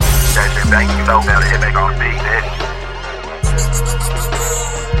Thank you, so better hit back on the beat, bitch.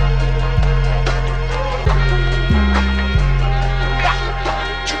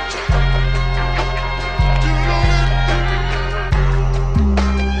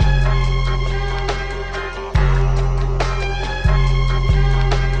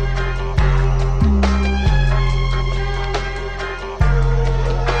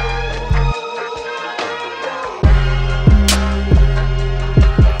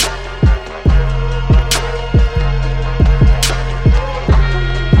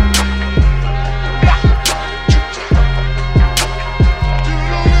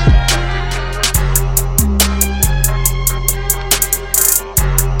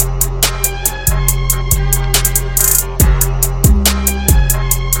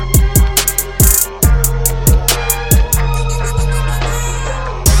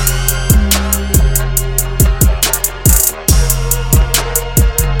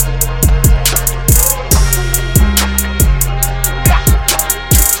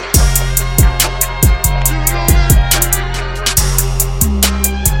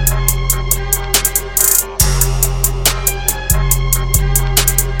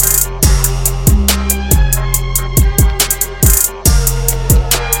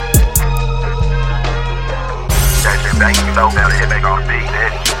 Thank you, so better hit back on the beat,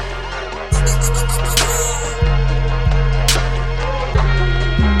 bitch.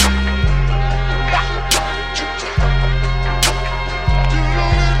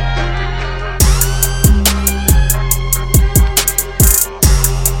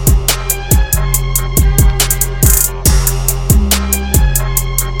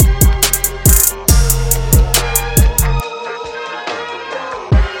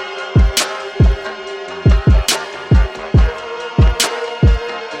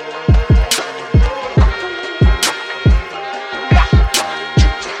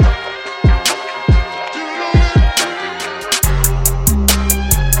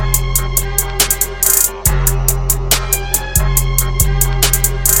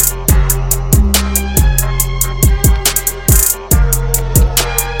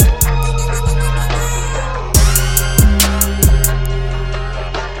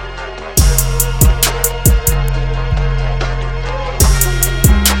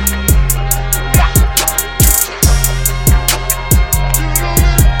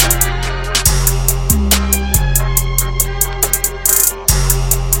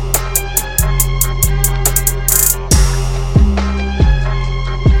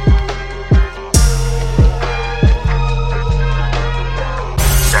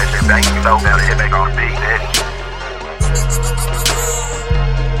 Thank you, so better hit back on the beat, bitch.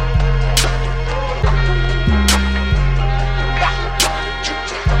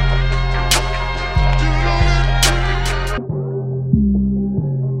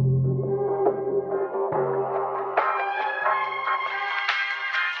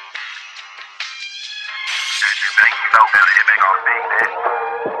 Thank you, so better hit back on the beat,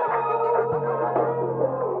 bitch.